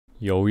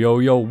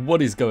Yo, what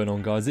is going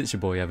on, guys? It's your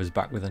boy Evers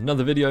back with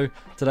another video.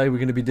 Today we're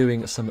going to be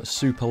doing some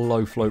super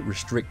low float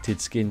restricted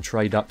skin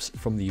trade ups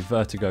from the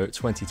Vertigo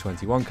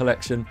 2021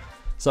 collection.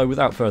 So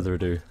without further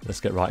ado,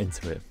 let's get right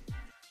into it.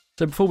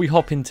 So before we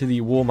hop into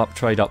the warm-up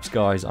trade-ups,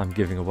 guys, I'm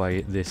giving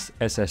away this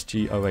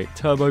SSG08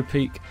 Turbo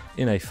Peak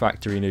in a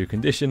factory new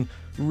condition.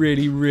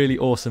 Really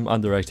awesome,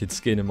 underrated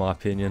skin in my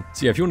opinion.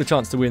 So yeah, if you want a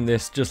chance to win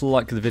this, just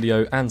like the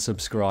video and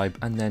subscribe,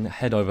 and then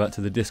head over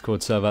to the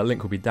Discord server.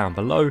 Link will be down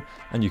below,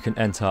 and you can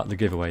enter the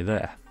giveaway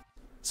there.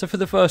 So for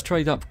the first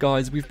trade-up,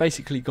 guys, we've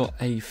basically got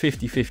a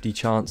 50-50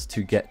 chance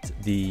to get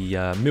the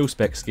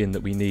mil-spec skin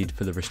that we need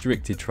for the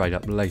restricted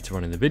trade-up later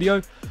on in the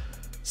video.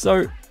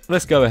 So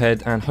let's go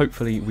ahead and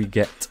hopefully we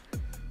get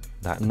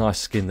that nice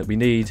skin that we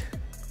need.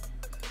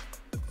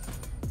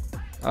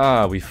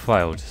 We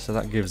failed, so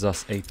that gives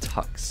us a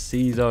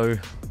tuxedo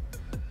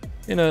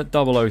in a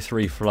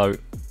 003 float.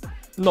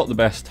 Not the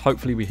best.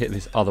 Hopefully we hit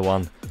this other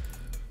one,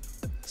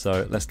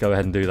 so let's go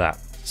ahead and do that.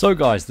 So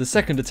guys, the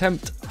second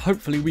attempt,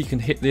 hopefully we can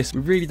hit this.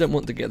 We really don't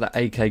want to get that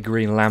AK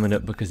green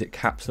laminate because it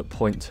caps at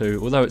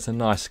 0.2. Although it's a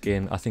nice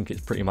skin, I think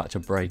it's pretty much a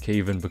break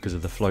even because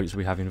of the floats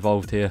we have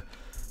involved here.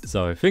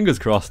 So fingers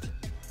crossed,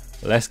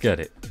 let's get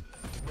it.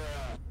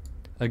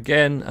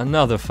 Again,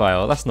 another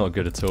fail. That's not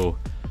good at all.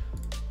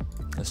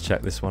 Let's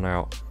check this one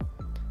out.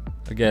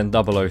 Again,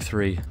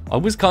 003. I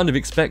was kind of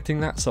expecting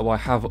that, so I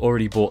have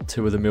already bought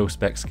 2 of the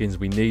mil-spec skins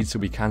we need, so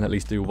we can at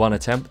least do 1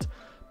 attempt.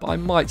 But I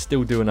might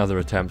still do another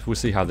attempt. We'll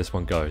see how this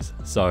one goes.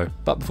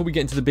 But before we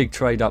get into the big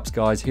trade-ups,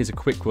 guys, here's a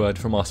quick word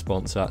from our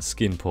sponsor,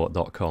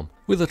 Skinport.com.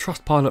 With a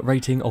Trustpilot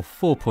rating of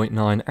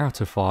 4.9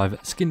 out of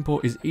 5,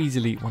 Skinport is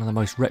easily one of the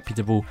most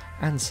reputable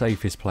and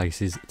safest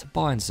places to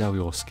buy and sell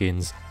your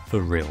skins for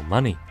real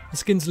money. The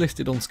skins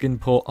listed on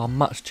Skinport are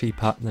much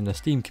cheaper than the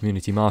Steam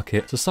community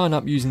market, so sign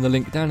up using the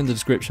link down in the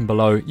description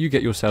below. You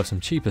get yourself some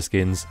cheaper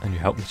skins and you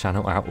help the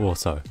channel out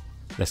also.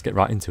 Let's get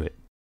right into it.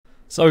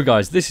 So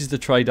guys, this is the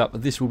trade up.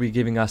 This will be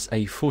giving us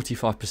a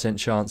 45%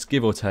 chance,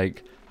 give or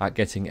take, at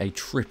getting a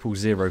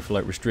 000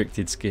 float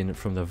restricted skin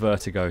from the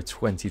Vertigo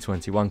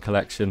 2021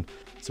 collection.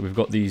 So we've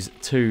got these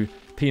 2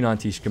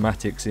 P90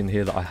 schematics in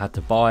here that I had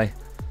to buy.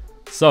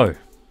 So,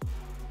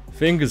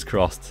 fingers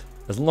crossed.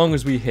 As long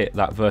as we hit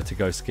that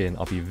Vertigo skin,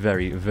 I'll be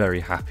very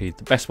happy.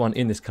 The best one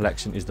in this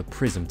collection is the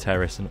Prism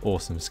Terrace, an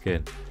awesome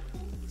skin.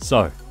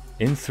 So,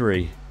 in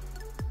 3,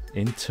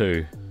 in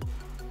 2,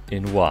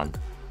 in 1.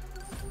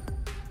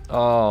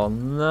 Oh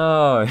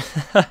no!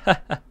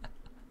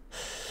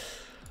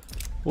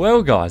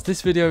 Well guys,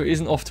 this video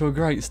isn't off to a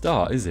great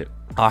start, is it?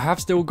 I have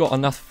still got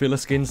enough filler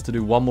skins to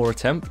do 1 more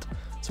attempt,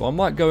 so I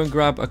might go and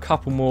grab a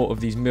couple more of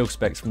these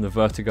mil-specs from the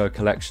Vertigo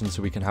collection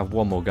so we can have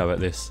 1 more go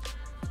at this.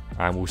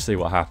 And we'll see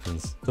what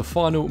happens. The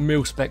final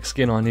mil-spec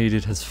skin I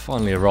needed has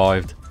finally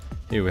arrived.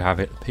 Here we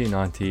have it,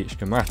 P90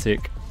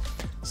 schematic.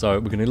 So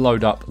we're going to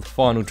load up the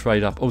final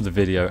trade up of the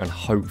video and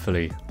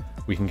hopefully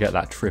we can get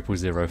that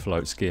 000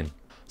 float skin.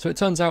 So it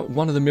turns out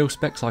one of the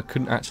mil-specs I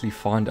couldn't actually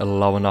find a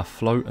low enough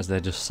float as they're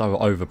just so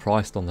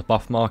overpriced on the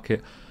buff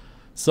market.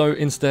 So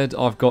instead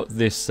I've got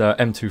this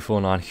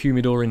M249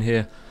 Humidor in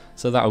here.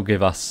 So that will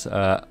give us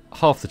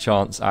half the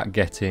chance at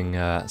getting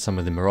some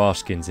of the Mirage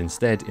skins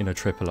instead in a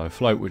 000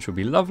 float, which will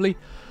be lovely.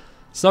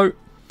 So,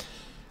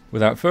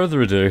 without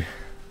further ado,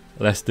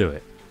 let's do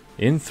it.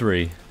 In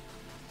 3,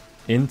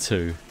 in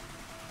 2,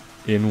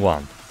 in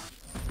 1.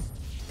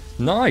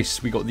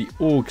 Nice! We got the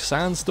Org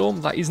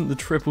Sandstorm. That isn't the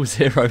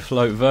 000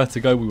 float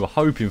Vertigo we were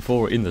hoping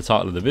for in the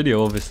title of the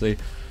video, obviously.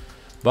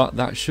 But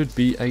that should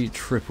be a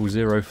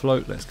 000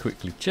 float. Let's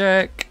quickly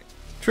check.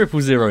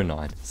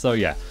 0009. So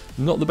yeah,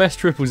 not the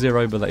best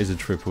 000, but that is a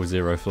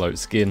 000 float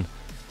skin.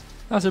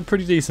 That's a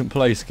pretty decent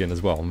play skin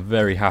as well. I'm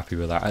very happy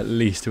with that. At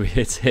least we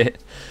hit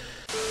it.